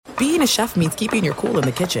being a chef means keeping your cool in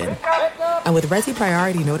the kitchen. And with Resi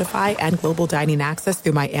Priority Notify and Global Dining Access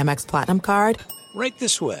through my Amex Platinum card, right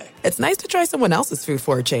this way. It's nice to try someone else's food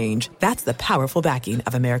for a change. That's the powerful backing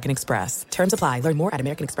of American Express. Terms apply. Learn more at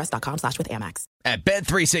americanexpress.com/withAmex. At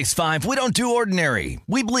Bet365, we don't do ordinary.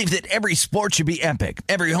 We believe that every sport should be epic.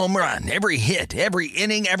 Every home run, every hit, every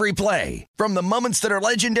inning, every play. From the moments that are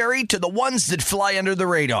legendary to the ones that fly under the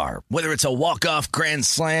radar. Whether it's a walk-off grand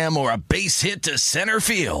slam or a base hit to center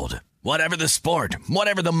field. Whatever the sport,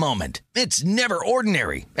 whatever the moment, it's never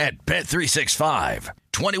ordinary at Bet365.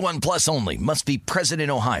 21 plus only. Must be present in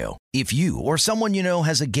Ohio. If you or someone you know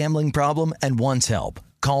has a gambling problem and wants help,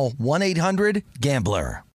 call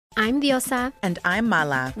 1-800-GAMBLER. I'm Diosa. And I'm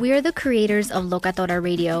Mala. We are the creators of Locatora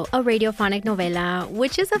Radio, a radiophonic novela,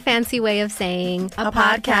 which is a fancy way of saying a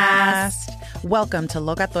podcast. Welcome to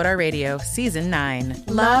Locatora Radio, Season 9.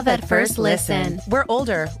 Love at first listen. We're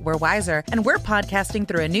older, we're wiser, and we're podcasting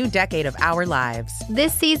through a new decade of our lives.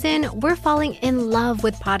 This season, we're falling in love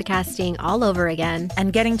with podcasting all over again.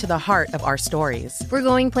 And getting to the heart of our stories. We're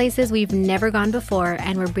going places we've never gone before,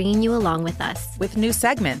 and we're bringing you along with us. With new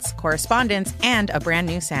segments, correspondence, and a brand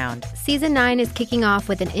new sound. Season 9 is kicking off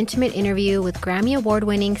with an intimate interview with Grammy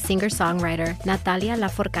Award-winning singer-songwriter Natalia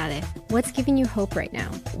Lafourcade. What's giving you hope right now?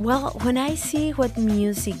 Well, when I see what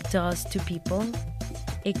music does to people,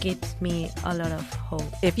 it gives me a lot of hope.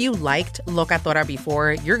 If you liked Locatora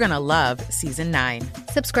before, you're going to love Season 9.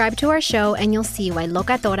 Subscribe to our show and you'll see why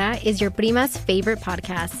Locatora is your prima's favorite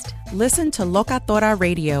podcast. Listen to Locatora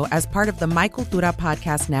Radio as part of the My Cultura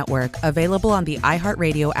Podcast Network, available on the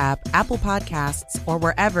iHeartRadio app, Apple Podcasts, or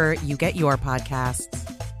wherever you get your podcasts.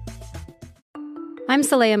 I'm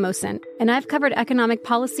Saleha Mohsen, and I've covered economic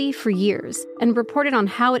policy for years and reported on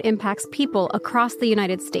how it impacts people across the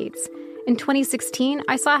United States. In 2016,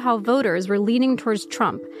 I saw how voters were leaning towards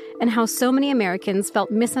Trump and how so many Americans felt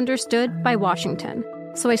misunderstood by Washington.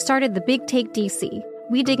 So I started The Big Take DC.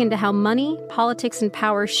 We dig into how money, politics, and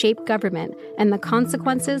power shape government and the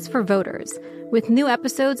consequences for voters. With new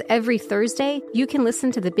episodes every Thursday, you can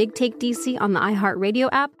listen to The Big Take DC on the iHeartRadio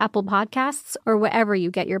app, Apple Podcasts, or wherever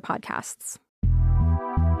you get your podcasts.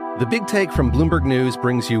 The Big Take from Bloomberg News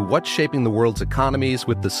brings you what's shaping the world's economies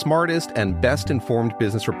with the smartest and best-informed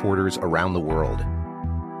business reporters around the world.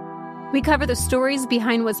 We cover the stories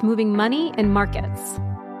behind what's moving money and markets.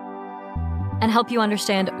 And help you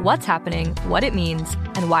understand what's happening, what it means,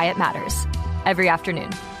 and why it matters. Every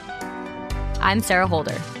afternoon. I'm Sarah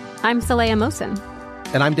Holder. I'm Saleha Mohsen.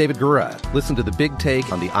 And I'm David Gura. Listen to The Big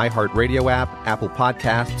Take on the iHeartRadio app, Apple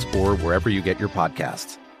Podcasts, or wherever you get your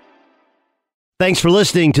podcasts. Thanks for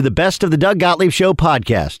listening to the Best of the Doug Gottlieb Show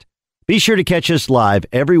podcast. Be sure to catch us live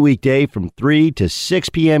every weekday from 3 to 6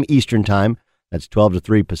 p.m. Eastern Time. That's 12 to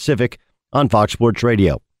 3 Pacific on Fox Sports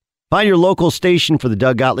Radio. Find your local station for the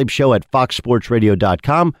Doug Gottlieb Show at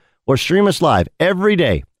foxsportsradio.com or stream us live every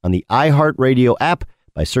day on the iHeartRadio app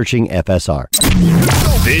by searching FSR.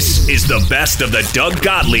 This is the Best of the Doug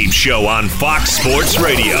Gottlieb Show on Fox Sports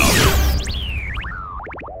Radio.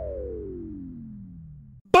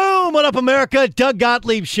 Boom! What up, America? Doug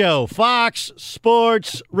Gottlieb Show, Fox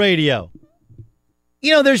Sports Radio.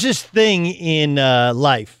 You know, there's this thing in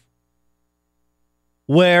life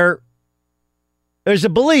where there's a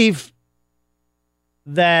belief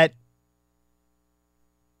that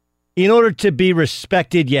in order to be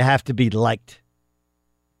respected, you have to be liked.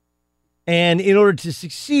 And in order to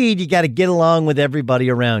succeed, you got to get along with everybody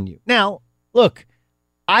around you. Now, look,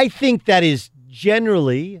 I think that is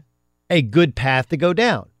generally a good path to go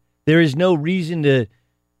down. There is no reason to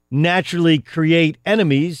naturally create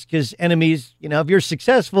enemies because enemies, you know, if you're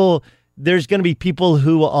successful, there's going to be people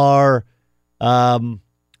who are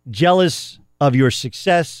jealous of your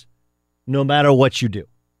success no matter what you do.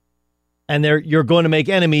 And you're going to make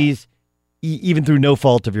enemies even through no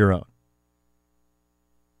fault of your own.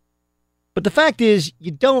 But the fact is,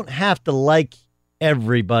 you don't have to like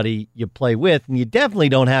everybody you play with, and you definitely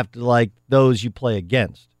don't have to like those you play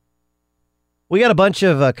against. We got a bunch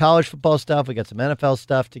of college football stuff. We got some NFL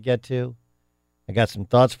stuff to get to. I got some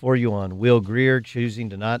thoughts for you on Will Grier choosing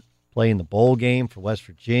to not play in the bowl game for West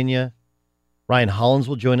Virginia. Ryan Hollins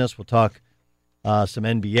will join us. We'll talk some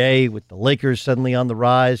NBA with the Lakers suddenly on the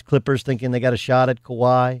rise. Clippers thinking they got a shot at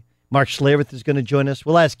Kawhi. Mark Schlereth is going to join us.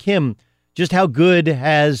 We'll ask him just how good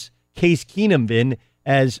has Case Keenum been,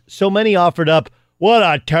 as so many offered up, what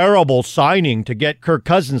a terrible signing to get Kirk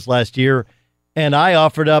Cousins last year. And I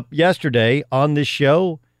offered up yesterday on this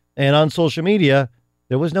show and on social media,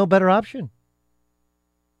 there was no better option.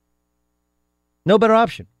 No better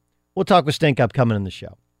option. We'll talk with Stink Up coming in the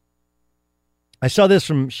show. I saw this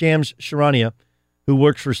from Shams Charania, who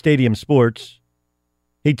works for Stadium Sports.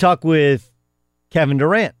 He talked with Kevin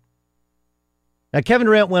Durant. Now, Kevin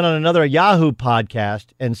Durant went on another Yahoo podcast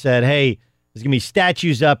and said, hey, there's going to be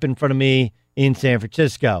statues up in front of me in San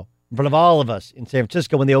Francisco, in front of all of us in San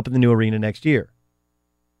Francisco when they open the new arena next year.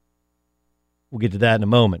 We'll get to that in a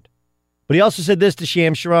moment. But he also said this to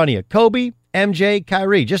Shams Charania. Kobe, MJ,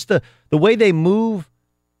 Kyrie, just the way they move.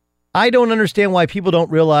 I don't understand why people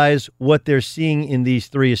don't realize what they're seeing in these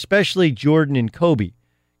three, especially Jordan and Kobe.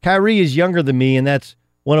 Kyrie is younger than me, and that's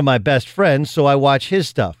one of my best friends, so I watch his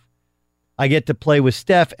stuff. I get to play with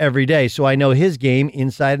Steph every day, so I know his game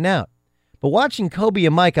inside and out. But watching Kobe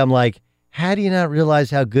and Mike, I'm like, how do you not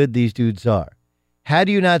realize how good these dudes are? How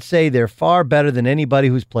do you not say they're far better than anybody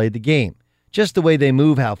who's played the game? Just the way they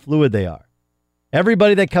move, how fluid they are.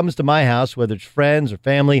 Everybody that comes to my house, whether it's friends or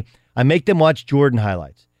family, I make them watch Jordan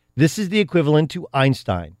highlights. This is the equivalent to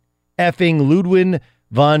Einstein, effing Ludwig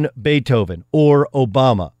von Beethoven, or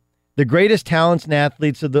Obama. The greatest talents and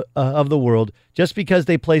athletes of the world, just because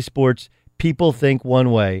they play sports, people think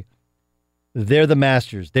one way. They're the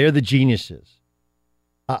masters. They're the geniuses.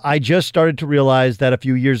 I just started to realize that a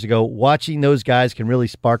few years ago, watching those guys can really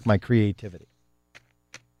spark my creativity.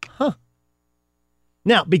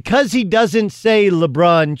 Now, because he doesn't say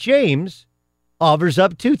LeBron James, offers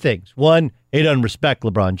up two things. One, he doesn't respect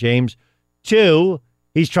LeBron James. Two,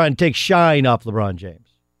 he's trying to take shine off LeBron James.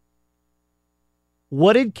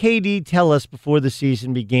 What did KD tell us before the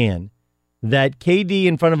season began that KD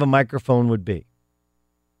in front of a microphone would be?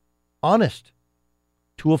 Honest.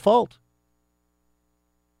 To a fault.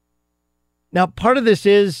 Now, part of this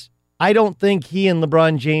is I don't think he and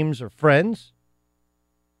LeBron James are friends.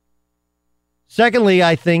 Secondly,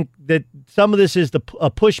 I think that some of this is a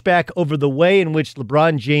pushback over the way in which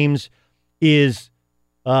LeBron James is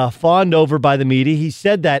fawned over by the media. He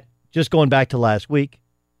said that just going back to last week.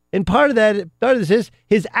 And part of this is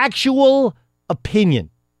his actual opinion.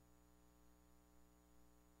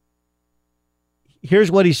 Here's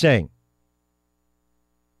what he's saying.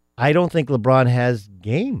 I don't think LeBron has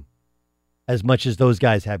game as much as those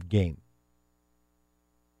guys have game.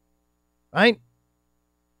 Right?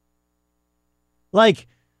 Like,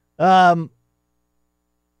 here's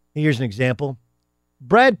an example.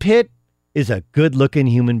 Brad Pitt is a good-looking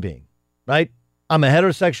human being, right? I'm a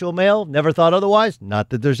heterosexual male, never thought otherwise. Not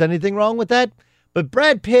that there's anything wrong with that. But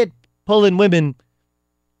Brad Pitt pulling women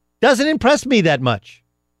doesn't impress me that much.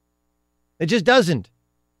 It just doesn't.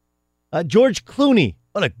 George Clooney,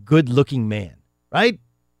 what a good-looking man, right?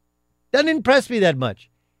 Doesn't impress me that much.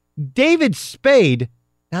 David Spade,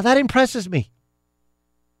 now that impresses me.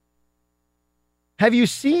 Have you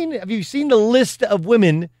seen the list of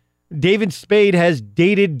women David Spade has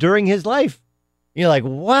dated during his life? You're like,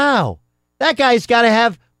 wow, that guy's got to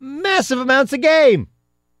have massive amounts of game.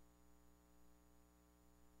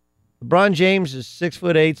 LeBron James is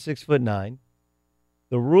 6'8", 6'9".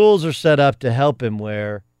 The rules are set up to help him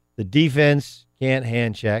where the defense can't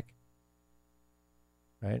hand check.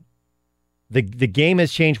 Right? The game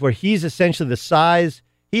has changed where he's essentially the size.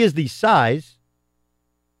 He is the size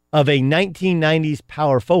of a 1990s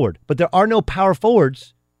power forward. But there are no power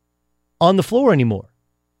forwards on the floor anymore.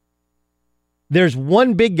 There's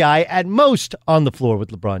one big guy at most on the floor with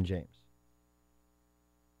LeBron James.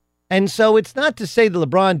 And so it's not to say that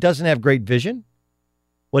LeBron doesn't have great vision.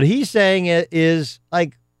 What he's saying is,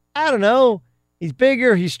 like, I don't know, he's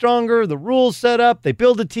bigger, he's stronger, the rules set up, they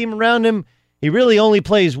build a team around him. He really only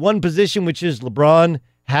plays one position, which is LeBron,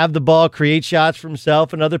 have the ball, create shots for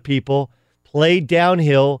himself and other people, play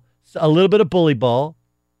downhill, a little bit of bully ball,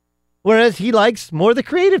 whereas he likes more the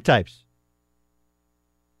creative types.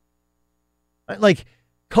 Like,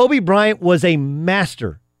 Kobe Bryant was a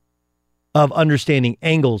master of understanding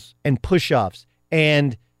angles and push-offs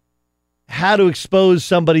and how to expose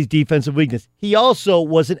somebody's defensive weakness. He also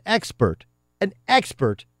was an expert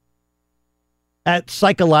at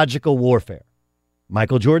psychological warfare.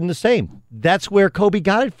 Michael Jordan the same. That's where Kobe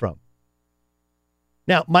got it from.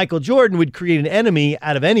 Now, Michael Jordan would create an enemy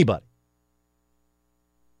out of anybody.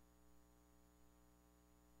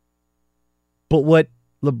 But what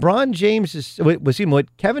LeBron James is,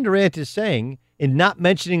 what Kevin Durant is saying in not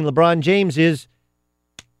mentioning LeBron James is,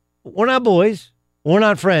 we're not boys, we're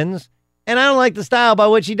not friends, and I don't like the style by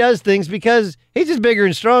which he does things because he's just bigger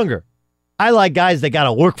and stronger. I like guys that got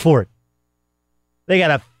to work for it. They got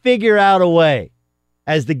to figure out a way.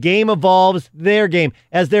 As the game evolves, their game,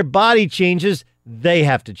 as their body changes, they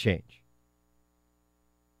have to change.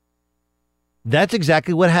 That's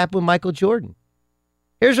exactly what happened with Michael Jordan.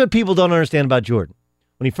 Here's what people don't understand about Jordan.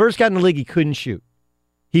 When he first got in the league, he couldn't shoot.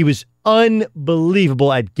 He was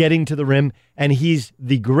unbelievable at getting to the rim, and he's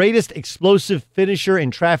the greatest explosive finisher in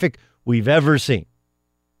traffic we've ever seen.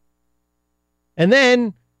 And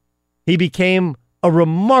then he became a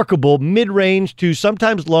remarkable mid-range to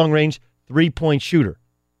sometimes long-range three-point shooter.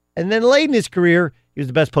 And then late in his career, he was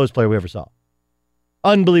the best post player we ever saw.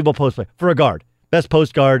 Unbelievable post player for a guard. Best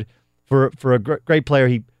post guard for a great player.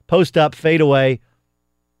 He post up, fade away.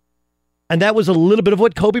 And that was a little bit of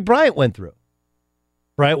what Kobe Bryant went through.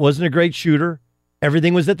 Bryant wasn't a great shooter.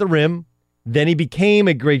 Everything was at the rim. Then he became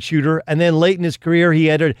a great shooter. And then late in his career, he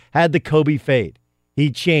had the Kobe fade. He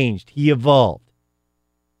changed. He evolved.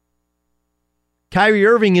 Kyrie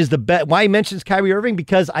Irving is the best. Why he mentions Kyrie Irving?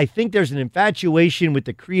 Because I think there's an infatuation with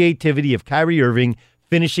the creativity of Kyrie Irving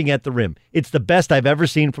finishing at the rim. It's the best I've ever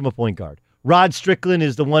seen from a point guard. Rod Strickland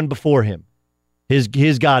is the one before him, his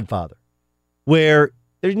godfather, where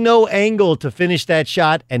there's no angle to finish that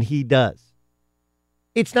shot, and he does.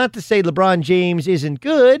 It's not to say LeBron James isn't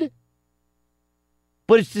good,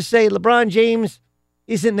 but it's to say LeBron James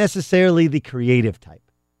isn't necessarily the creative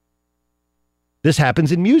type. This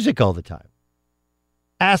happens in music all the time.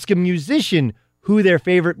 Ask a musician who their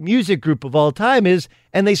favorite music group of all time is,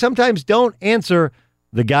 and they sometimes don't answer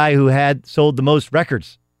the guy who had sold the most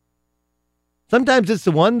records. Sometimes it's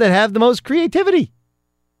the one that have the most creativity.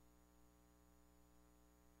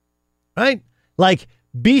 Right? Like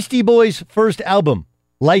Beastie Boys' first album,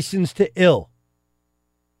 License to Ill.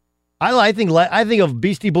 I think of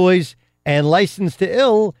Beastie Boys and License to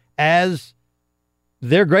Ill as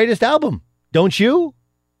their greatest album. Don't you?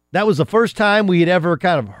 That was the first time we had ever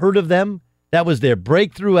kind of heard of them. That was their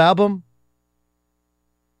breakthrough album.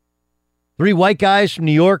 Three white guys from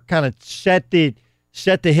New York kind of set the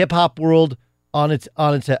hip hop world on its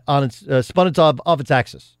spun it off its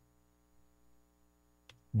axis.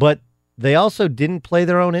 But they also didn't play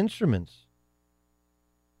their own instruments.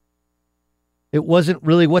 It wasn't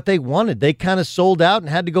really what they wanted. They kind of sold out and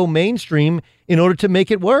had to go mainstream in order to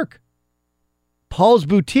make it work. Paul's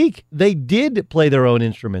Boutique, they did play their own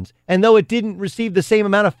instruments. And though it didn't receive the same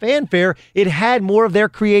amount of fanfare, it had more of their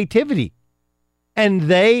creativity. And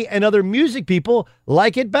they and other music people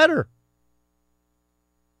like it better.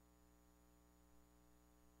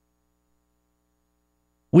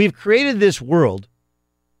 We've created this world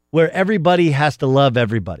where everybody has to love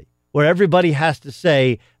everybody, where everybody has to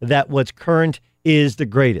say that what's current is the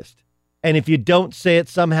greatest. And if you don't say it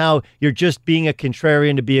somehow, you're just being a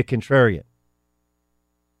contrarian to be a contrarian.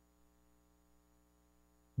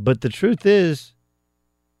 But the truth is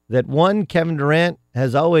that one, Kevin Durant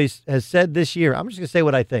has said this year, I'm just going to say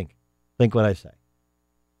what I think what I say.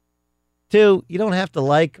 Two, you don't have to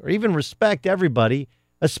like or even respect everybody,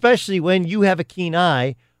 especially when you have a keen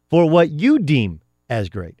eye for what you deem as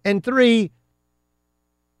great. And three,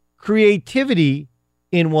 creativity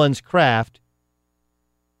in one's craft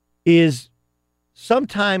is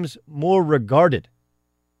sometimes more regarded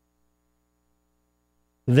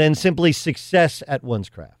than simply success at one's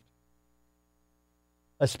craft,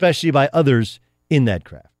 especially by others in that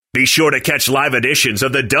craft. Be sure to catch live editions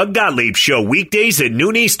of the Doug Gottlieb Show weekdays at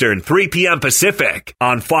noon Eastern, 3 p.m. Pacific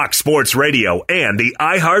on Fox Sports Radio and the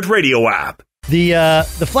iHeartRadio app. The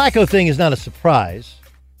Flacco thing is not a surprise,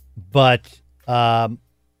 but do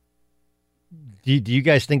you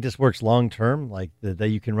guys think this works long term? Like that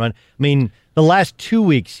you can run? I mean, the last 2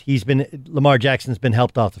 weeks Lamar Jackson's been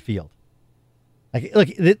helped off the field. Like, look,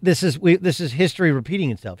 this is history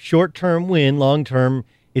repeating itself. Short term win, long term,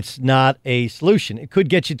 it's not a solution. It could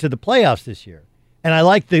get you to the playoffs this year, and I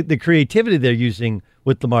like the creativity they're using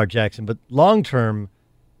with Lamar Jackson. But long term,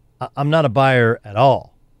 I'm not a buyer at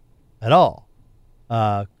all.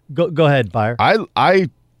 Go ahead, buyer. I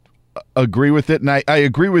agree with it, and I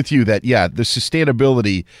agree with you that the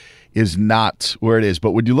sustainability is not where it is.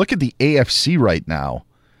 But when you look at the AFC right now,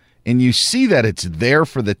 and you see that it's there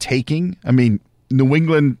for the taking, I mean, New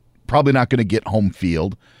England probably not going to get home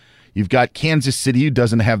field. You've got Kansas City, who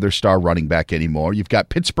doesn't have their star running back anymore. You've got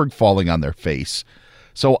Pittsburgh falling on their face.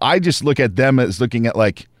 So I just look at them as looking at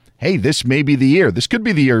like, hey, this may be the year. This could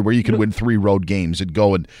be the year where you can win 3 road games and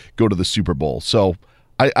go to the Super Bowl. So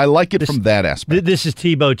I like it from that aspect. This is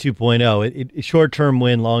Tebow 2.0. It short-term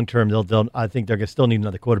win, long-term, I think they're going to still need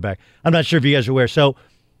another quarterback. I'm not sure if you guys are aware. So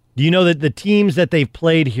do you know that the teams that they've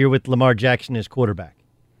played here with Lamar Jackson as quarterback?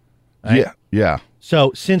 Right? Yeah.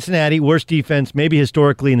 So Cincinnati, worst defense, maybe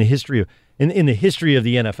historically in the history of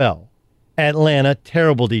the NFL. Atlanta,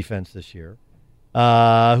 terrible defense this year. Who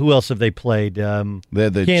else have they played? The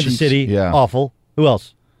Kansas Chiefs, City, awful. Who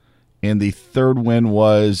else? And the third win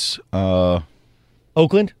was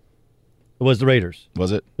Oakland. It was the Raiders.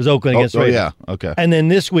 Was it? It was Oakland against Raiders. Yeah, okay. And then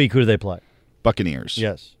this week, who do they play? Buccaneers.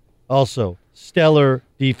 Yes. Also, stellar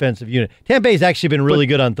defensive unit. Tampa Bay's actually been really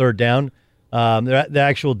good on third down. The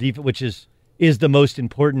actual defense, which is the most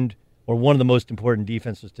important or one of the most important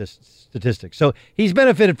defensive statistics. So he's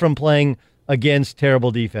benefited from playing against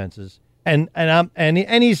terrible defenses, and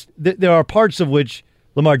there are parts of which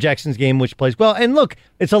Lamar Jackson's game which plays well. And look,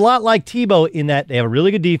 it's a lot like Tebow in that they have a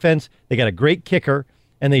really good defense, they got a great kicker,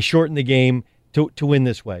 and they shorten the game to win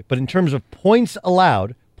this way. But in terms of points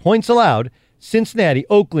allowed, Cincinnati,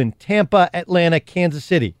 Oakland, Tampa, Atlanta, Kansas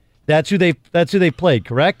City. That's who they played,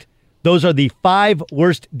 correct? Those are the 5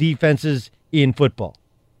 worst defenses in football.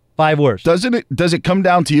 5 worst. Does it come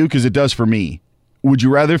down to you? Because it does for me. Would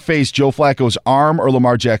you rather face Joe Flacco's arm or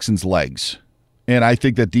Lamar Jackson's legs? And I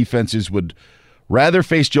think that defenses would rather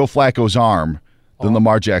face Joe Flacco's arm than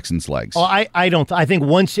Lamar Jackson's legs. Oh, I don't. I think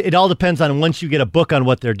it all depends on once you get a book on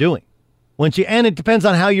what they're doing. And it depends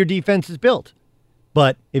on how your defense is built.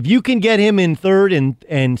 But if you can get him in 3rd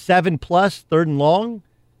and 7+, 3rd and long,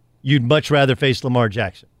 you'd much rather face Lamar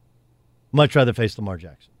Jackson. Much rather face Lamar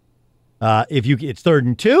Jackson. If it's 3rd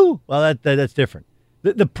and 2, well, that's different.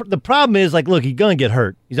 The problem is, like, look, he's going to get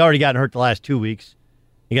hurt. He's already gotten hurt the last 2 weeks.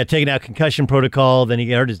 He got taken out concussion protocol. Then he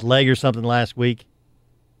got hurt his leg or something last week.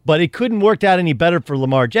 But it couldn't work out any better for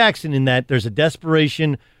Lamar Jackson in that there's a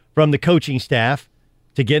desperation from the coaching staff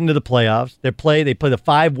to get into the playoffs. They play the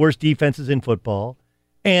 5 worst defenses in football,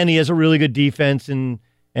 and he has a really good defense and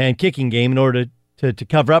kicking game in order to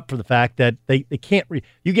cover up for the fact that they can't.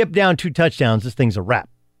 You get down 2 touchdowns, this thing's a wrap.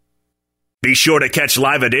 Be sure to catch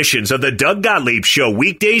live editions of the Doug Gottlieb Show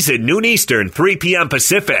weekdays at noon Eastern, 3 p.m.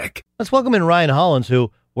 Pacific. Let's welcome in Ryan Hollins,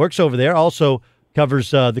 who works over there, also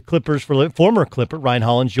covers the Clippers former Clipper. Ryan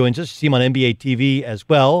Hollins joins us. You see him on NBA TV as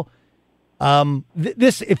well.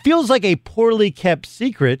 It feels like a poorly kept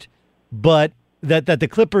secret, but that the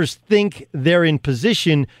Clippers think they're in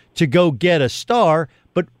position to go get a star.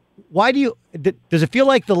 But why does it feel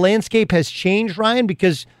like the landscape has changed, Ryan?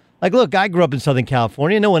 Because, like, look, I grew up in Southern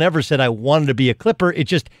California. No one ever said I wanted to be a Clipper. It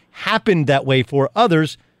just happened that way for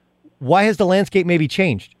others. Why has the landscape maybe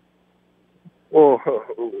changed? Well,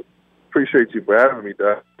 appreciate you for having me,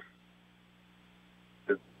 Doug.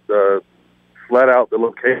 It's flat out the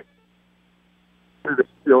location. It's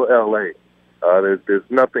still L.A. There's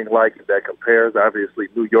nothing like it that compares. Obviously,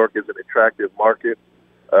 New York is an attractive market.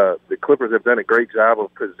 The Clippers have done a great job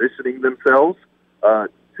of positioning themselves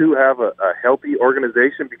to have a healthy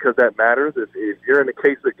organization, because that matters. If you're in the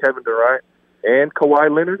case of Kevin Durant and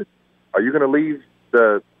Kawhi Leonard, are you going to leave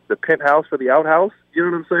the penthouse for the outhouse? You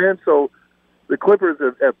know what I'm saying? So the Clippers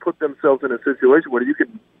have put themselves in a situation where you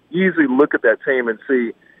can easily look at that team and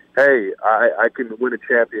see, hey, I can win a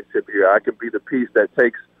championship here. I can be the piece that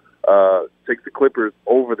takes the Clippers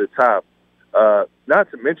over the top. Not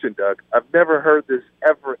to mention, Doug, I've never heard this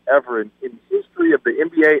ever in history of the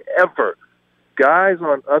NBA ever. Guys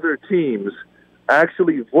on other teams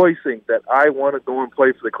actually voicing that I want to go and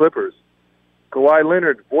play for the Clippers. Kawhi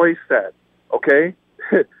Leonard voiced that, okay?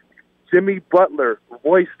 Jimmy Butler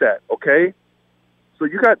voiced that, okay? So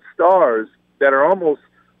you got stars that are almost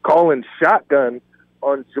calling shotgun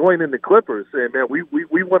on joining the Clippers, saying, man, we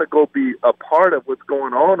want to go be a part of what's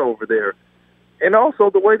going on over there. And also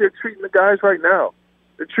the way they're treating the guys right now.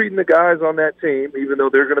 They're treating the guys on that team, even though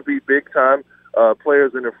they're going to be big-time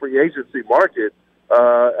players in the free agency market,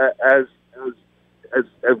 as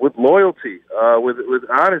with loyalty, with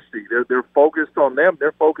honesty. They're focused on them.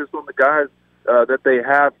 They're focused on the guys that they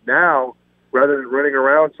have now, rather than running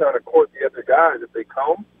around trying to court the other guys. If they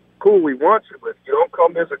come, cool, we want you. But if you don't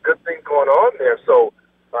come, there's a good thing going on there. So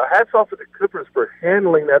hats off to the Clippers for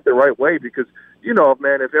handling that the right way, because, you know,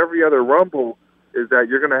 man, if every other rumble is that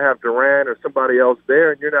you're going to have Durant or somebody else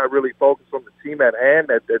there and you're not really focused on the team at hand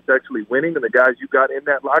that's actually winning and the guys you got in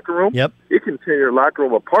that locker room, yep, it can tear your locker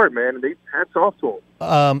room apart, man. And hats off to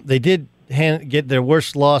them. They did get their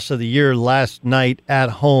worst loss of the year last night at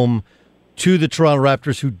home to the Toronto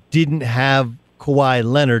Raptors, who didn't have Kawhi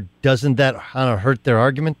Leonard. Doesn't that kind of hurt their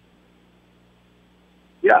argument?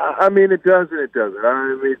 Yeah, I mean, it does and it doesn't.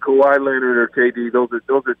 I mean, Kawhi Leonard or KD, those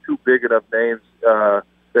are two big enough names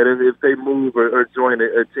that if they move or join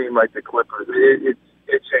a team like the Clippers, it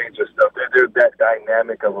changes stuff. They're that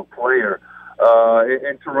dynamic of a player.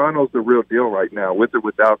 And Toronto's the real deal right now, with or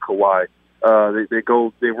without Kawhi.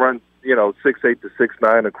 They run 6'8" to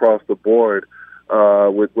 6'9" across the board.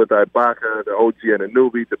 With Ibaka, the OG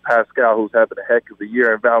Anunoby, the Pascal, who's having a heck of a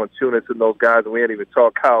year, and Valanciunas and those guys, and we ain't even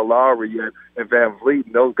talked Kyle Lowry yet, and Van Vliet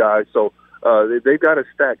and those guys. So they've got a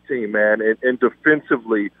stacked team, man, and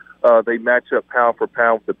defensively they match up pound for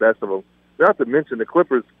pound with the best of them. Not to mention the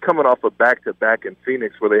Clippers coming off a back-to-back in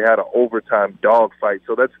Phoenix where they had an overtime dogfight.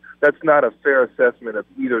 So that's not a fair assessment of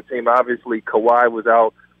either team. Obviously, Kawhi was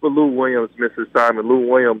out, but Lou Williams missed his time, and Lou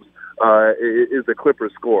Williams is the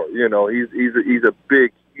Clippers scorer. You know, he's a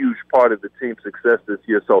big, huge part part of the team's success this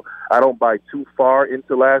year. So I don't buy too far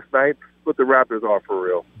into last night, but the Raptors are for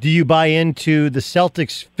real. Do you buy into the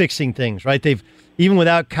Celtics fixing things, right? Even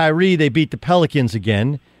without Kyrie, they beat the Pelicans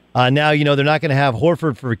again. Now, they're not going to have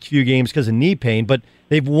Horford for a few games because of knee pain, but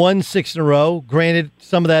they've won 6 in a row. Granted,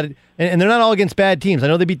 some of that, and they're not all against bad teams. I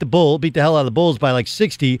know they beat the hell out of the Bulls by like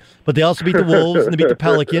 60, but they also beat the Wolves and they beat the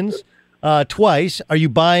Pelicans twice. Are you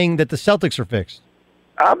buying that the Celtics are fixed?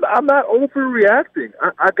 I'm not overreacting.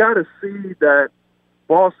 I got to see that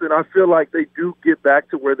Boston, I feel like they do get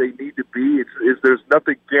back to where they need to be. There's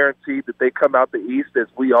nothing guaranteed that they come out the East as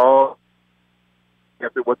we all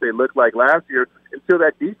after what they looked like last year until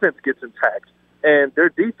that defense gets intact. And their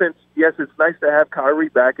defense, yes, it's nice to have Kyrie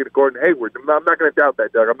back and Gordon Hayward. I'm not going to doubt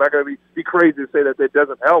that, Doug. I'm not going to be crazy to say that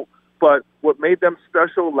doesn't help. But what made them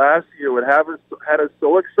special last year, what had us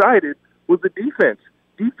so excited, was the defense.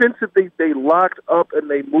 Defensively, they locked up and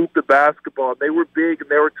they moved the basketball. They were big and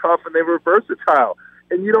they were tough and they were versatile.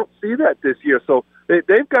 And you don't see that this year. So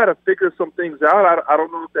they've got to figure some things out. I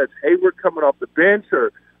don't know if that's Hayward coming off the bench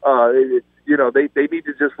or they need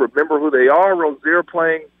to just remember who they are. Rozier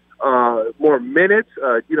playing more minutes,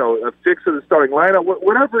 a fix of the starting lineup,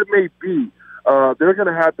 whatever it may be. They're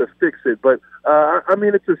going to have to fix it. But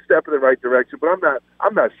it's a step in the right direction. But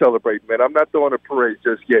I'm not celebrating, man. I'm not throwing a parade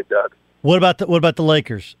just yet, Doug. What about the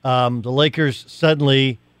Lakers? The Lakers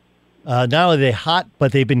suddenly, not only are they hot,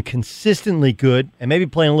 but they've been consistently good and maybe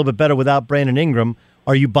playing a little bit better without Brandon Ingram.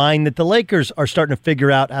 Are you buying that the Lakers are starting to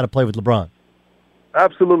figure out how to play with LeBron?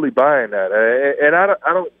 Absolutely buying that. And I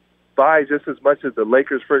don't buy just as much as the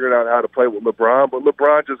Lakers figuring out how to play with LeBron, but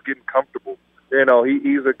LeBron just getting comfortable.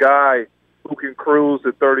 He's a guy who can cruise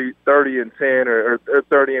at 30 and 10 or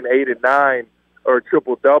 30 and 8 and 9 or a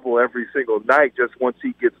triple-double every single night just once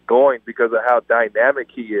he gets going because of how dynamic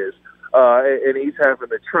he is. And he's having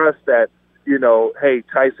the trust that, hey,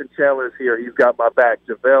 Tyson Chandler's here. He's got my back.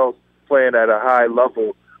 JaVale's playing at a high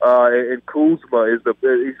level. And Kuzma he's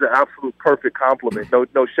the absolute perfect complement.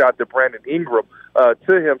 No shot to Brandon Ingram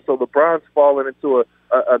to him. So LeBron's fallen into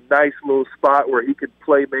a nice little spot where he can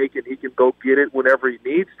play make and he can go get it whenever he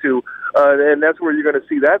needs to. And that's where you're going to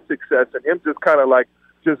see that success. And him just kind of like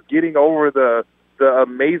just getting over the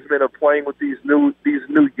amazement of playing with these new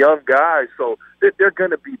young guys. So they're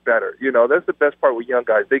going to be better. That's the best part with young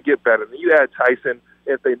guys. They get better. And you add Tyson,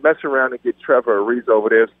 if they mess around and get Trevor Ariza over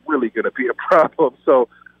there, it's really going to be a problem. So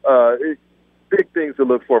big things to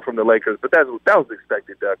look for from the Lakers. But that was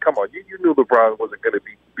expected. Come on, you knew LeBron wasn't going to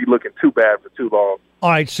be looking too bad for too long.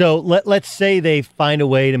 All right, so let's say they find a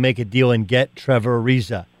way to make a deal and get Trevor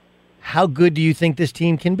Ariza. How good do you think this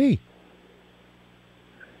team can be?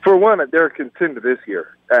 For one, they're a contender this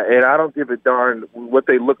year, and I don't give a darn what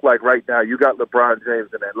they look like right now. You got LeBron James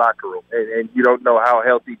in that locker room, and you don't know how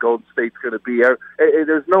healthy Golden State's going to be.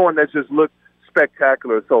 There's no one that's just looked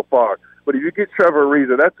spectacular so far. But if you get Trevor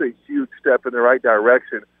Ariza, that's a huge step in the right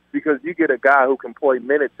direction because you get a guy who can play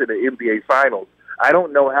minutes in the NBA Finals. I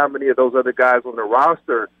don't know how many of those other guys on the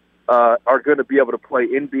roster are going to be able to play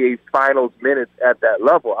NBA Finals minutes at that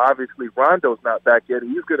level. Obviously, Rondo's not back yet.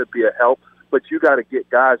 He's going to be a help. But you got to get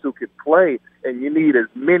guys who can play, and you need as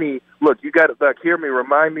many. Look, you got to hear me.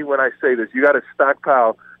 Remind me when I say this. You got to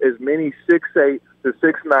stockpile as many 6'8" to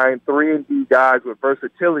 6'9", 3-and-D guys with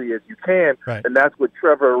versatility as you can, right. And that's what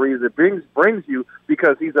Trevor Ariza brings you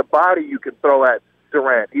because he's a body you can throw at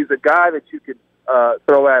Durant. He's a guy that you can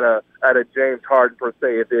throw at a James Harden per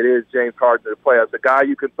se if it is James Harden to play. As a guy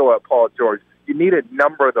you can throw at Paul George. You need a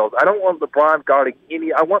number of those. I don't want LeBron guarding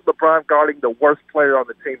I want LeBron guarding the worst player on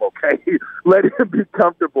the team, okay? Let him be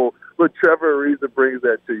comfortable, but Trevor Ariza brings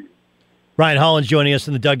that to you. Ryan Hollins joining us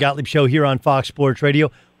in the Doug Gottlieb Show here on Fox Sports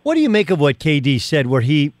Radio. What do you make of what KD said where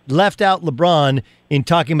he left out LeBron in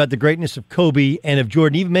talking about the greatness of Kobe and of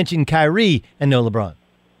Jordan, even mentioned Kyrie and no LeBron?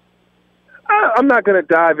 I'm not going to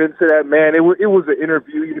dive into that, man. It was an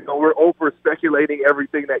interview. We're over-speculating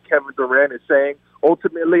everything that Kevin Durant is saying.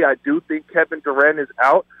 Ultimately, I do think Kevin Durant is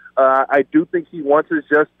out. I do think he wants his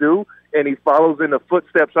just due, and he follows in the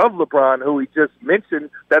footsteps of LeBron, who he just mentioned.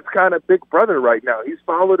 That's kind of big brother right now. He's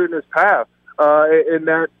followed in his path, and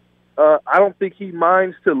that I don't think he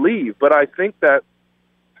minds to leave. But I think that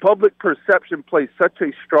public perception plays such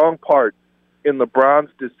a strong part in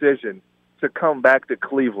LeBron's decision to come back to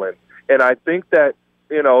Cleveland. And I think that,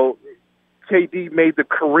 KD made the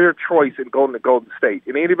career choice in going to Golden State.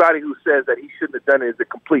 And anybody who says that he shouldn't have done it is a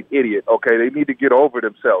complete idiot, okay? They need to get over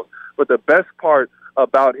themselves. But the best part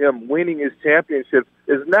about him winning his championships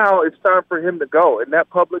is now it's time for him to go. And that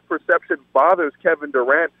public perception bothers Kevin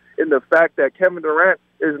Durant in the fact that Kevin Durant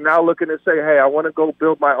is now looking to say, hey, I want to go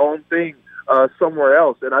build my own thing somewhere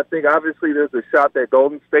else. And I think obviously there's a shot that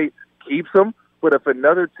Golden State keeps him. But if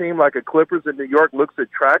another team like a Clippers in New York looks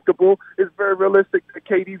attractable, it's very realistic that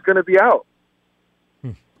KD's going to be out.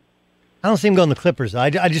 I don't see him going to the Clippers. I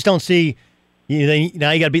just don't see.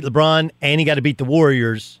 Now you got to beat LeBron and you got to beat the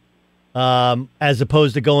Warriors, as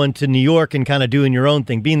opposed to going to New York and kind of doing your own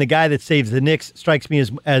thing. Being the guy that saves the Knicks strikes me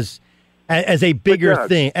as a bigger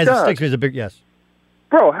thing. As it strikes me as a big yes.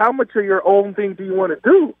 Bro, how much of your own thing do you want to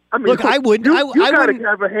do? I mean, look, I wouldn't. You got to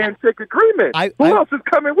have a handshake agreement. Who else is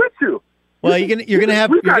coming with you? Well, you're gonna have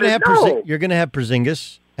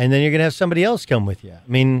Porzingis, and then you're gonna have somebody else come with you. I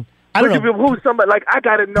mean, I don't know who's somebody. Like, I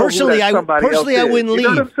got to know personally. Who that somebody Personally, else I wouldn't is. leave.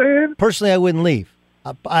 You know what I'm saying? Personally, I wouldn't leave.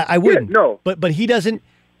 I wouldn't. Yeah, no, but he doesn't,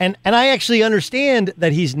 and I actually understand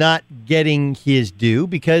that he's not getting his due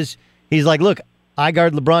because he's like, look, I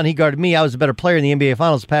guarded LeBron, he guarded me. I was a better player in the NBA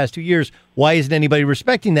Finals the past 2 years. Why isn't anybody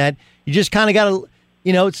respecting that? You just kind of got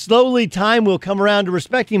to, slowly time will come around to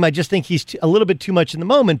respecting him. I just think he's a little bit too much in the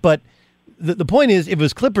moment, but. The point is, if it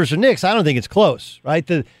was Clippers or Knicks, I don't think it's close, right?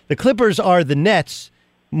 The Clippers are the Nets,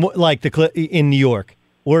 like in New York,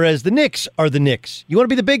 whereas the Knicks are the Knicks. You want to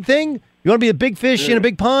be the big thing? You want to be a big fish in a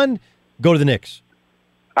big pond? Go to the Knicks.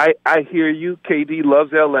 I hear you. KD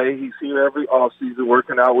loves L.A. He's here every offseason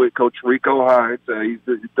working out with Coach Rico Hines. He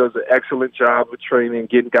does an excellent job of training,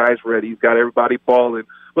 getting guys ready. He's got everybody balling.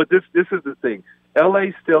 But this is the thing.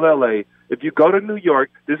 L.A.'s still L.A. If you go to New York,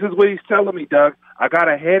 this is what he's telling me, Doug. I got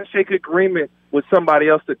a handshake agreement with somebody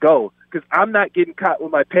else to go because I'm not getting caught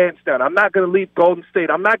with my pants down. I'm not going to leave Golden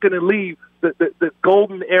State. I'm not going to leave the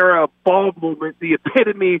golden era of ball movement, the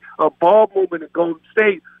epitome of ball movement in Golden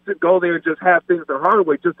State, to go there and just have things the hard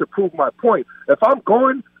way just to prove my point. If I'm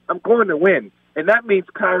going to win, and that means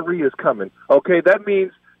Kyrie is coming, okay? That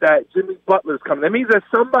means that Jimmy Butler's coming. That means that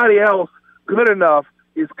somebody else good enough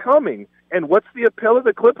is coming. And what's the appeal of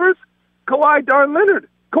the Clippers? Kawhi Leonard.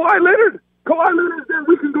 Then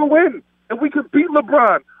we can go win, and we can beat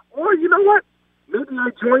LeBron. Or you know what? Maybe I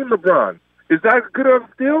join LeBron. Is that a good enough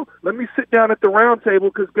deal? Let me sit down at the round table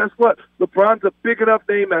because guess what? LeBron's a big enough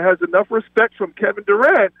name that has enough respect from Kevin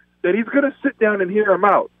Durant that he's going to sit down and hear him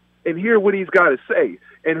out and hear what he's got to say.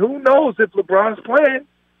 And who knows if LeBron's plan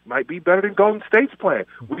might be better than Golden State's plan.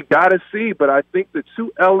 We got to see, but I think the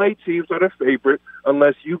two L.A. teams are the favorite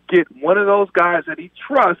unless you get one of those guys that he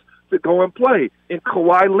trusts to go and play. And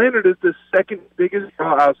Kawhi Leonard is the second biggest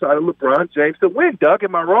draw outside of LeBron James to win. Doug,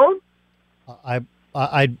 am I wrong?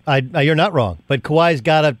 You're not wrong. But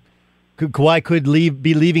Kawhi could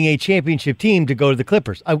be leaving a championship team to go to the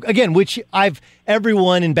Clippers again, which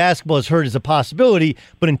everyone in basketball has heard is a possibility.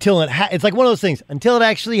 But until it's like one of those things. Until it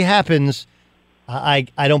actually happens, I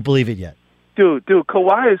don't believe it yet. Dude,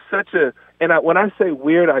 Kawhi is such a. And when I say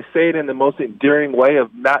weird, I say it in the most endearing way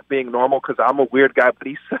of not being normal because I'm a weird guy, but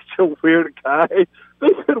he's such a weird guy. They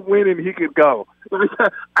could win and he could go.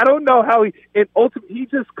 I don't know how ultimately, he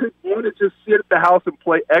just could want to just sit at the house and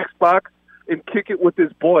play Xbox and kick it with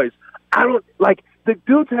his boys. The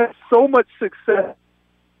dude's had so much success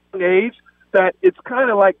at a young age that it's kind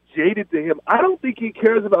of like jaded to him. I don't think he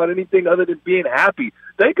cares about anything other than being happy.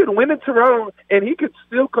 They could win in Toronto and he could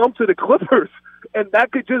still come to the Clippers. And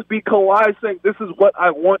that could just be Kawhi saying, this is what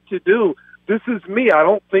I want to do. This is me. I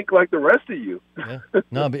don't think like the rest of you. Yeah.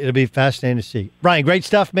 No, it'll be fascinating to see. Ryan, great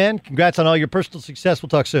stuff, man. Congrats on all your personal success. We'll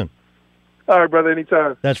talk soon. All right, brother.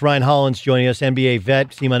 Anytime. That's Ryan Hollins joining us, NBA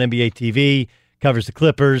vet. See him on NBA TV. Covers the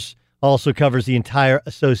Clippers. Also covers the entire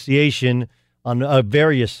association on a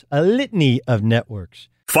litany of networks.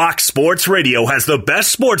 Fox Sports Radio has the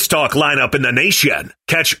best sports talk lineup in the nation.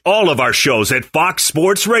 Catch all of our shows at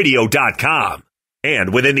foxsportsradio.com.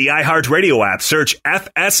 And within the iHeartRadio app, search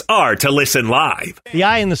FSR to listen live. The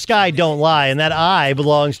eye in the sky don't lie, and that eye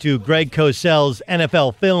belongs to Greg Cosell's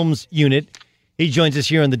NFL Films unit. He joins us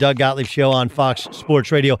here on the Doug Gottlieb Show on Fox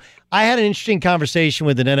Sports Radio. I had an interesting conversation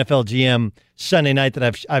with an NFL GM Sunday night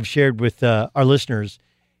that I've shared with our listeners,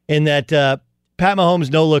 in that Pat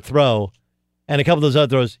Mahomes' no-look throw and a couple of those other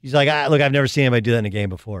throws, he's like, look, I've never seen anybody do that in a game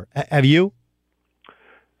before. Have you?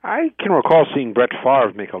 I can recall seeing Brett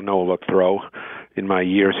Favre make a no-look throw in my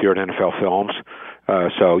years here at NFL Films.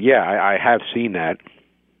 I have seen that.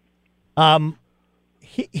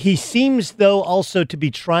 He seems, though, also to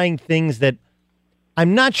be trying things that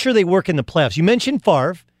I'm not sure they work in the playoffs. You mentioned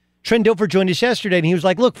Favre. Trent Dilfer joined us yesterday, and he was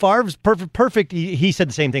like, look, Favre's perfect. He said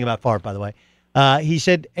the same thing about Favre, by the way. He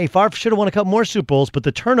said, hey, Favre should have won a couple more Super Bowls, but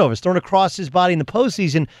the turnovers thrown across his body in the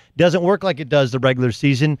postseason doesn't work like it does the regular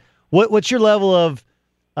season. What's your level of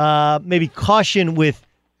maybe caution with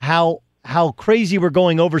how crazy we're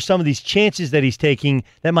going over some of these chances that he's taking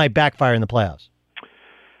that might backfire in the playoffs?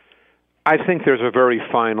 I think there's a very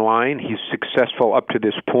fine line. He's successful up to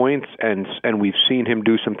this point, and we've seen him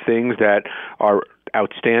do some things that are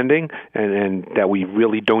outstanding and that we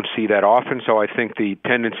really don't see that often. So I think the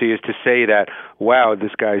tendency is to say that, wow,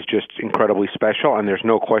 this guy's just incredibly special, and there's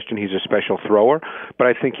no question he's a special thrower. But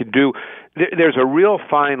I think there's a real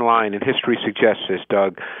fine line, and history suggests this,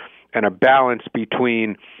 Doug, and a balance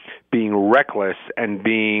between being reckless and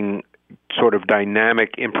being sort of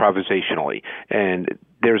dynamic improvisationally. And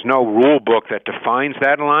there's no rule book that defines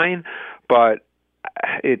that line, but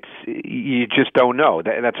you just don't know.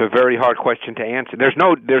 That's a very hard question to answer. There's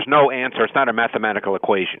no answer. It's not a mathematical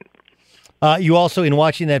equation. You also, in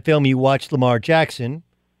watching that film, you watched Lamar Jackson.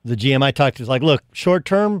 The GM I talked to was like, look, short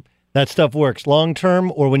term, that stuff works. Long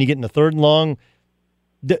term, or when you get in the third and long,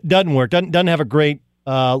 doesn't work. Doesn't have a great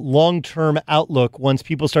long-term outlook once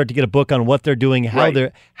people start to get a book on what they're doing, how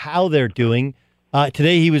they're doing.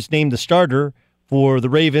 Today he was named the starter for the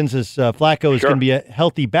Ravens as Flacco is going to be a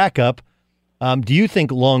healthy backup. Do you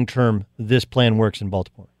think long-term this plan works in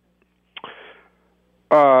Baltimore?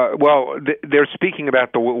 Well, they're speaking about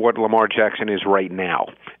what Lamar Jackson is right now.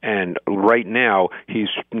 And right now, he's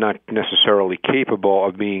not necessarily capable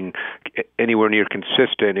of being anywhere near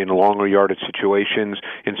consistent in longer yardage situations,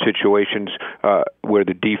 in situations where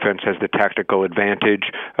the defense has the tactical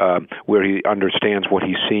advantage, where he understands what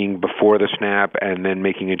he's seeing before the snap and then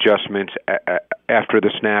making adjustments after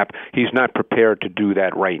the snap. He's not prepared to do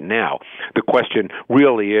that right now. The question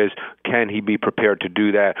really is, can he be prepared to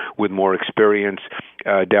do that with more experience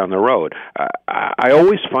down the road? I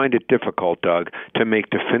always find it difficult, Doug, to make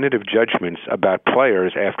definitive judgments about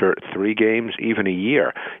players after 3 games, even a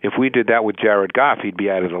year. If we did that with Jared Goff, he'd be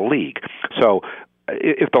out of the league. So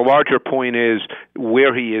if the larger point is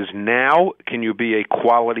where he is now, can you be a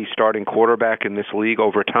quality starting quarterback in this league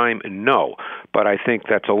over time? No. But I think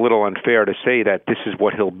that's a little unfair to say that this is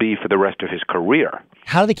what he'll be for the rest of his career.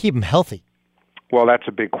 How do they keep him healthy? Well, that's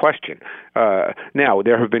a big question. Now,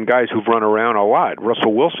 there have been guys who've run around a lot.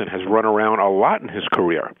 Russell Wilson has run around a lot in his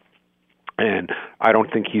career. And I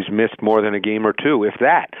don't think he's missed more than a game or two, if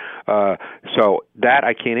that. So that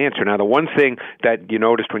I can't answer. Now, the one thing that you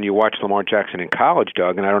noticed when you watched Lamar Jackson in college,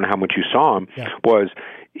 Doug, and I don't know how much you saw him, was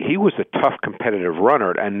he was a tough competitive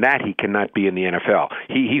runner, and that he cannot be in the NFL.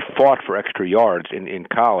 He fought for extra yards in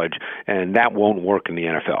college, and that won't work in the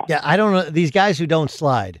NFL. Yeah, I don't know. These guys who don't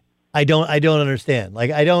slide, I don't understand. Like,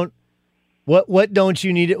 I don't. What don't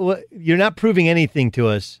you need? You're not proving anything to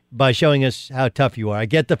us by showing us how tough you are. I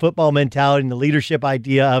get the football mentality and the leadership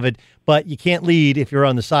idea of it, but you can't lead if you're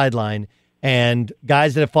on the sideline. And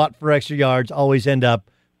guys that have fought for extra yards always end up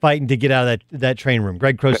fighting to get out of that train room.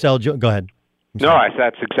 Greg Cosell, go ahead. No,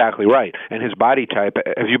 that's exactly right. And his body type,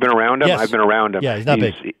 have you been around him? Yes. I've been around him. Yeah, he's not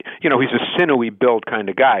big. He's a sinewy build kind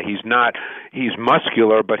of guy. He's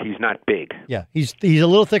muscular, but he's not big. Yeah, he's a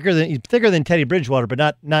little thicker than Teddy Bridgewater, but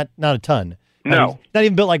not a ton. No. He's not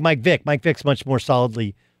even built like Mike Vick. Mike Vick's much more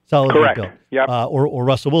solidly Correct. built. Yep. Or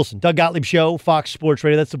Russell Wilson. Doug Gottlieb Show, Fox Sports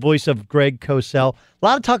Radio. That's the voice of Greg Cosell. A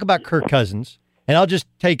lot of talk about Kirk Cousins, and I'll just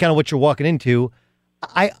tell you kind of what you're walking into.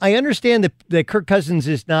 I understand that Kirk Cousins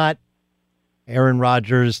is not Aaron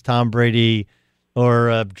Rodgers, Tom Brady,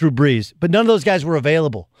 or Drew Brees, but none of those guys were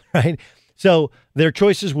available, right? So their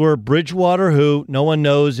choices were Bridgewater, who no one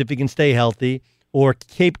knows if he can stay healthy, or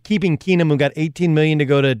keeping Keenum, who got $18 million to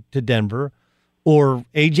go to Denver, or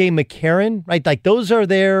A.J. McCarron, right? Like those are,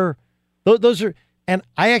 and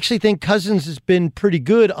I actually think Cousins has been pretty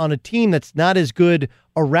good on a team that's not as good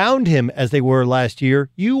around him as they were last year.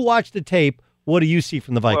 You watch the tape. What do you see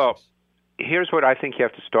from the Vikings? Well, here's what I think you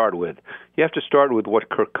have to start with. You have to start with what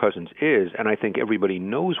Kirk Cousins is, and I think everybody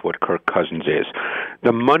knows what Kirk Cousins is.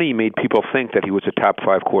 The money made people think that he was a top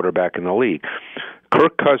 5 quarterback in the league.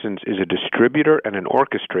 Kirk Cousins is a distributor and an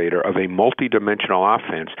orchestrator of a multi-dimensional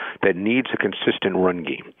offense that needs a consistent run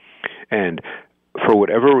game. And for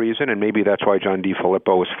whatever reason, and maybe that's why John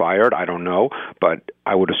DeFilippo was fired, I don't know, but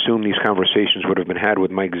I would assume these conversations would have been had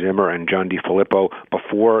with Mike Zimmer and John DeFilippo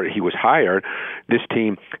before he was hired. This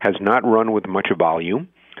team has not run with much volume.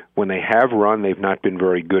 When they have run, they've not been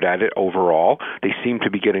very good at it overall. They seem to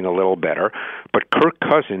be getting a little better. But Kirk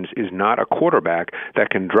Cousins is not a quarterback that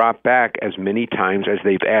can drop back as many times as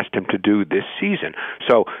they've asked him to do this season.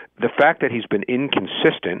 So the fact that he's been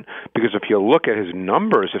inconsistent, because if you look at his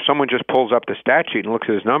numbers, if someone just pulls up the stat sheet and looks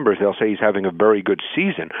at his numbers, they'll say he's having a very good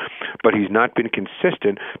season. But he's not been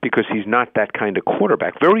consistent because he's not that kind of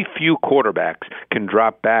quarterback. Very few quarterbacks can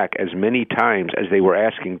drop back as many times as they were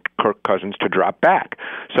asking Kirk Cousins to drop back.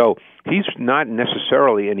 So he's not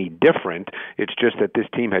necessarily any different. It's just that this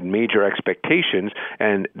team had major expectations,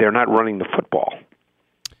 and they're not running the football.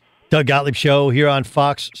 Doug Gottlieb Show here on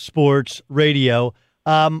Fox Sports Radio.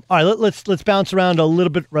 All right, let's bounce around a little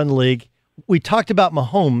bit around the league. We talked about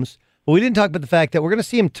Mahomes, but we didn't talk about the fact that we're going to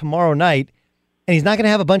see him tomorrow night, and he's not going to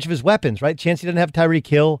have a bunch of his weapons, right? Chance he doesn't have Tyreek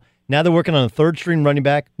Hill. Now they're working on a third-string running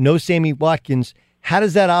back. No Sammy Watkins. How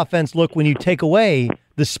does that offense look when you take away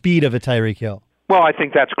the speed of a Tyreek Hill? Well, I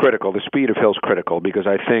think that's critical. The speed of Hill's critical because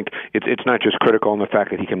I think it's not just critical in the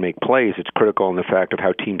fact that he can make plays. It's critical in the fact of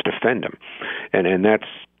how teams defend him, and that's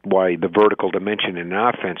why the vertical dimension in an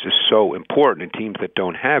offense is so important, and teams that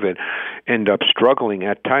don't have it end up struggling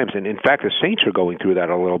at times. And in fact, the Saints are going through that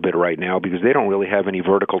a little bit right now because they don't really have any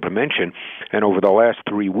vertical dimension. And over the last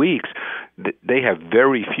 3 weeks, they have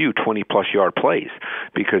very few 20-plus yard plays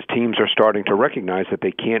because teams are starting to recognize that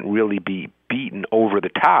they can't really be beaten over the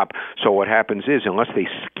top. So what happens is, unless they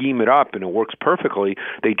scheme it up and it works perfectly,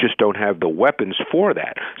 they just don't have the weapons for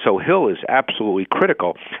that. So Hill is absolutely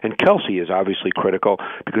critical, and Kelsey is obviously critical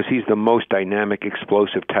because he's the most dynamic,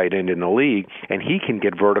 explosive tight end in the league, and he can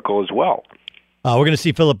get vertical as well. We're going to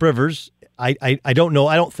see Phillip Rivers. I don't know.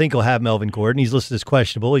 I don't think he'll have Melvin Gordon. He's listed as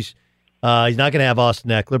questionable. He's not going to have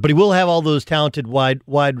Austin Eckler, but he will have all those talented wide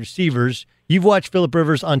receivers. You've watched Phillip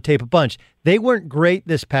Rivers on tape a bunch. They weren't great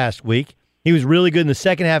this past week. He was really good in the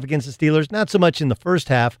second half against the Steelers, not so much in the first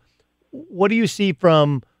half. What do you see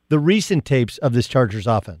from the recent tapes of this Chargers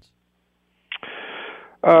offense?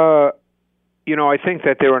 I think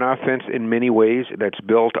that they're an offense in many ways that's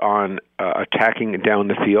built on attacking down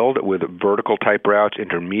the field with vertical type routes,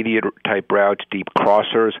 intermediate type routes, deep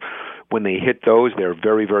crossers. When they hit those, they're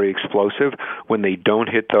very, very explosive. When they don't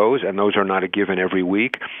hit those, and those are not a given every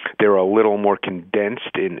week, they're a little more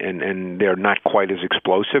condensed and they're not quite as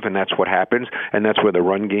explosive, and that's what happens. And that's where the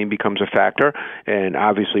run game becomes a factor. And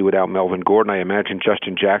obviously without Melvin Gordon, I imagine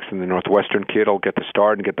Justin Jackson, the Northwestern kid, will get the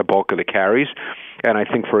start and get the bulk of the carries. And I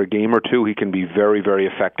think for a game or two, he can be very, very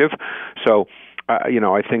effective. So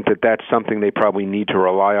I think that that's something they probably need to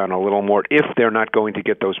rely on a little more if they're not going to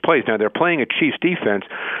get those plays. Now, they're playing a Chiefs defense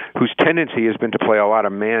whose tendency has been to play a lot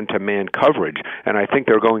of man-to-man coverage, and I think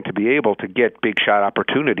they're going to be able to get big shot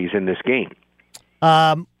opportunities in this game.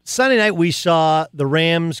 Sunday night, we saw the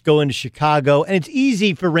Rams go into Chicago, and it's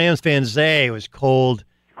easy for Rams fans to say, hey, it was cold.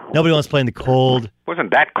 Nobody wants to play in the cold. It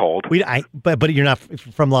wasn't that cold. But you're not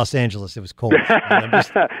from Los Angeles. It was cold. I'm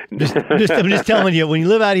just telling you, when you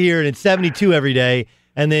live out here and it's 72 every day,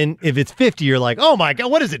 and then if it's 50, you're like, oh my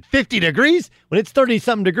God, what is it, 50 degrees? When it's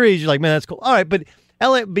 30-something degrees, you're like, man, that's cool. All right, but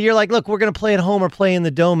LA, but you're like, look, we're going to play at home or play in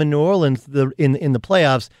the Dome in New Orleans in the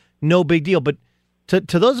playoffs. No big deal. But to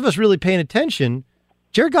those of us really paying attention,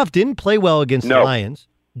 Jared Goff didn't play well against the Lions,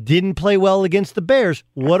 didn't play well against the Bears.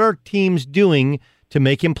 What are teams doing to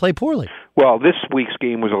make him play poorly? Well, this week's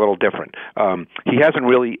game was a little different. He hasn't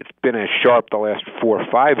really been as sharp the last 4 or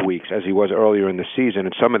 5 weeks as he was earlier in the season,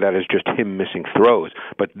 and some of that is just him missing throws.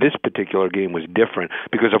 But this particular game was different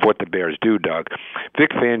because of what the Bears do, Doug.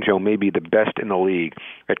 Vic Fangio may be the best in the league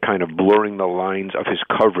at kind of blurring the lines of his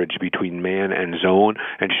coverage between man and zone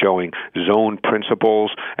and showing zone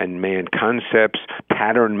principles and man concepts,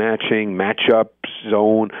 pattern matching, matchup,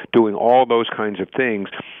 zone, doing all those kinds of things.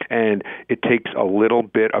 And it takes a little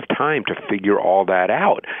bit of time to figure all that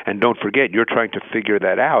out. And don't forget, you're trying to figure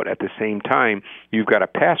that out. At the same time, you've got a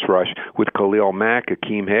pass rush with Khalil Mack,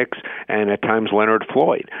 Akeem Hicks, and at times Leonard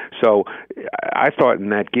Floyd. So I thought in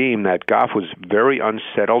that game that Goff was very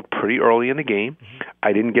unsettled pretty early in the game.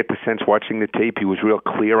 I didn't get the sense watching the tape he was real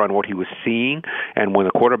clear on what he was seeing. And when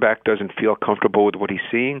the quarterback doesn't feel comfortable with what he's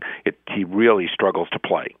seeing, he really struggles to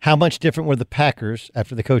play. How much different were the Packers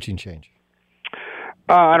after the coaching change?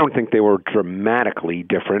 I don't think they were dramatically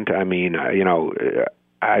different. I mean,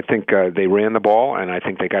 I think they ran the ball, and I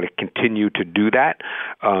think they got to continue to do that.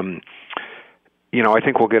 I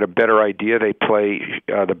think we'll get a better idea. They play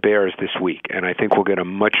the Bears this week, and I think we'll get a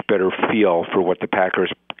much better feel for what the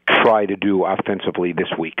Packers try to do offensively this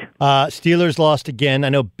week. Steelers lost again. I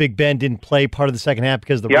know Big Ben didn't play part of the second half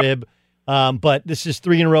because of the rib, but this is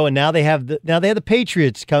 3 in a row, and now they have the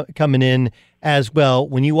Patriots coming in as well.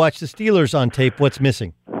 When you watch the Steelers on tape, what's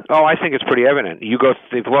missing? Oh, I think it's pretty evident.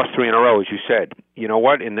 They've lost 3 in a row, as you said. You know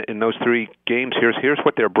what? In those 3 games, here's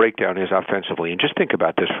what their breakdown is offensively. And just think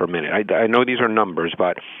about this for a minute. I know these are numbers,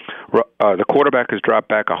 but the quarterback has dropped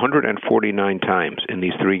back 149 times in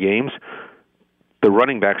these 3 games. The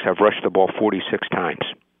running backs have rushed the ball 46 times.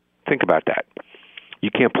 Think about that. You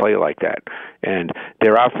can't play like that. And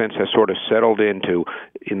their offense has sort of settled into,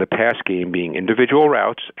 in the pass game, being individual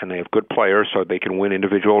routes, and they have good players so they can win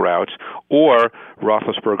individual routes, or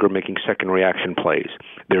Roethlisberger making second reaction plays.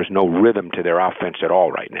 There's no rhythm to their offense at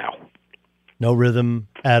all right now. No rhythm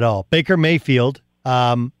at all. Baker Mayfield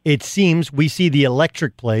It seems we see the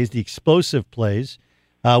electric plays, the explosive plays.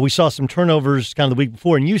 We saw some turnovers kind of the week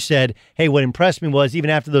before, and you said, hey, what impressed me was even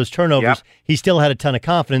after those turnovers, he still had a ton of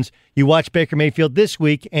confidence. You watch Baker Mayfield this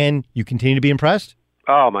week, and you continue to be impressed?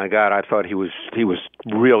 Oh, my God, I thought he was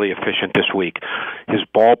really efficient this week. His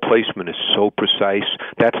ball placement is so precise.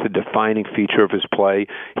 That's the defining feature of his play.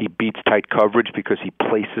 He beats tight coverage because he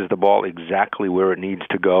places the ball exactly where it needs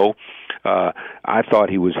to go. I thought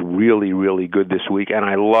he was really, really good this week, and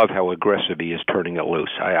I love how aggressive he is turning it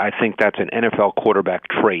loose. I think that's an NFL quarterback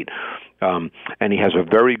trait. And he has a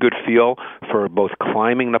very good feel for both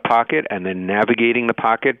climbing the pocket and then navigating the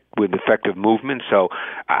pocket with effective movement. So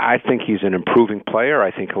I think he's an improving player.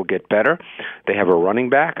 I think he'll get better. They have a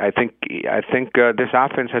running back. I think this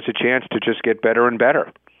offense has a chance to just get better and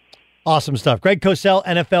better. Awesome stuff. Greg Cosell,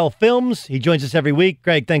 NFL Films. He joins us every week.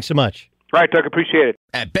 Greg, thanks so much. Right, Doug, appreciate it.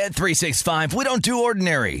 At Bet365, we don't do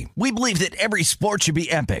ordinary. We believe that every sport should be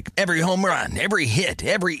epic. Every home run, every hit,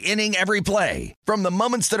 every inning, every play. From the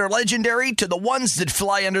moments that are legendary to the ones that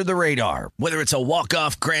fly under the radar. Whether it's a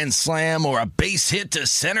walk-off grand slam or a base hit to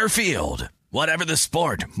center field. Whatever the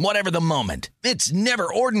sport, whatever the moment. It's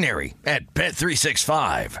never ordinary at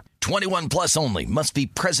Bet365. 21 plus only. Must be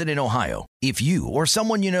present in Ohio. If you or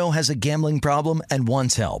someone you know has a gambling problem and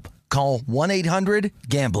wants help, call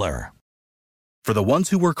 1-800-GAMBLER. For the ones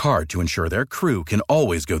who work hard to ensure their crew can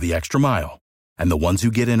always go the extra mile, and the ones who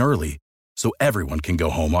get in early so everyone can go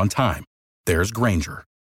home on time, there's Grainger,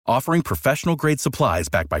 offering professional-grade supplies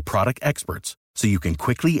backed by product experts so you can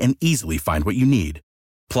quickly and easily find what you need.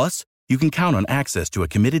 Plus, you can count on access to a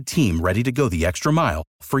committed team ready to go the extra mile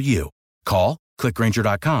for you. Call, click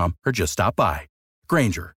Grainger.com, or just stop by.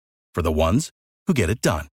 Grainger, for the ones who get it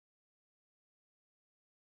done.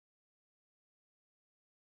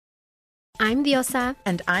 I'm Diosa.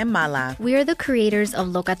 And I'm Mala. We are the creators of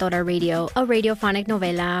Locatora Radio, a radiophonic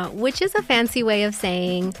novela, which is a fancy way of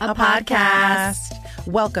saying a podcast.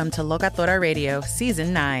 Welcome to Locatora Radio,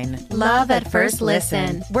 Season 9. Love at first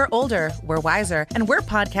listen. We're older, we're wiser, and we're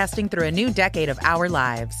podcasting through a new decade of our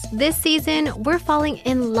lives. This season, we're falling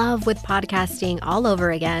in love with podcasting all over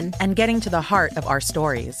again. And getting to the heart of our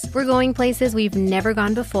stories. We're going places we've never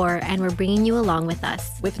gone before, and we're bringing you along with us.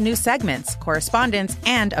 With new segments, correspondence,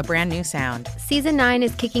 and a brand new sound. Season 9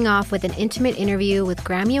 is kicking off with an intimate interview with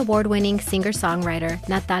Grammy Award-winning singer-songwriter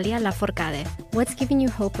Natalia Lafourcade. What's giving you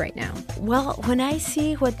hope right now? Well, when I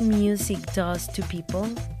see what music does to people,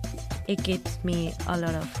 it gives me a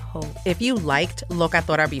lot of hope. If you liked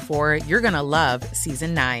Locatora before, you're going to love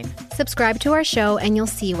Season 9. Subscribe to our show and you'll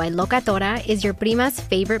see why Locatora is your prima's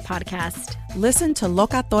favorite podcast. Listen to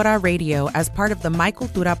Locatora Radio as part of the My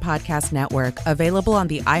Cultura Podcast Network, available on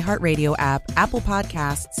the iHeartRadio app, Apple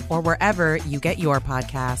Podcasts, or wherever you get your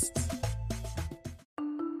podcasts.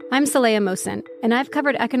 I'm Saleha Mohsen, and I've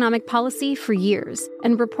covered economic policy for years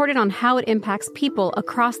and reported on how it impacts people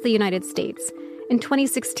across the United States. In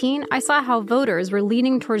 2016, I saw how voters were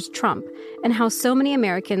leaning towards Trump and how so many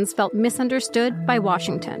Americans felt misunderstood by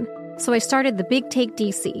Washington. So I started The Big Take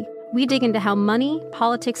DC. We dig into how money,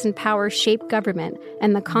 politics, and power shape government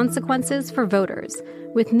and the consequences for voters.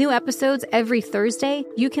 With new episodes every Thursday,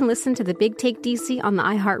 you can listen to The Big Take DC on the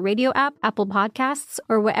iHeartRadio app, Apple Podcasts,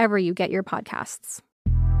 or wherever you get your podcasts.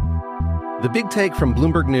 The Big Take from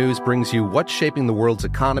Bloomberg News brings you what's shaping the world's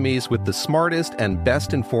economies with the smartest and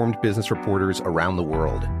best-informed business reporters around the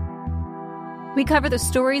world. We cover the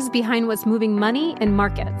stories behind what's moving money and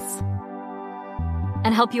markets.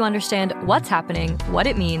 And help you understand what's happening, what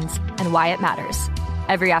it means, and why it matters.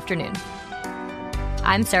 Every afternoon.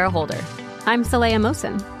 I'm Sarah Holder. I'm Saleha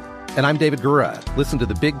Mohsen. And I'm David Gura. Listen to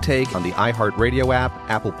The Big Take on the iHeartRadio app,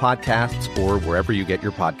 Apple Podcasts, or wherever you get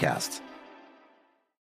your podcasts.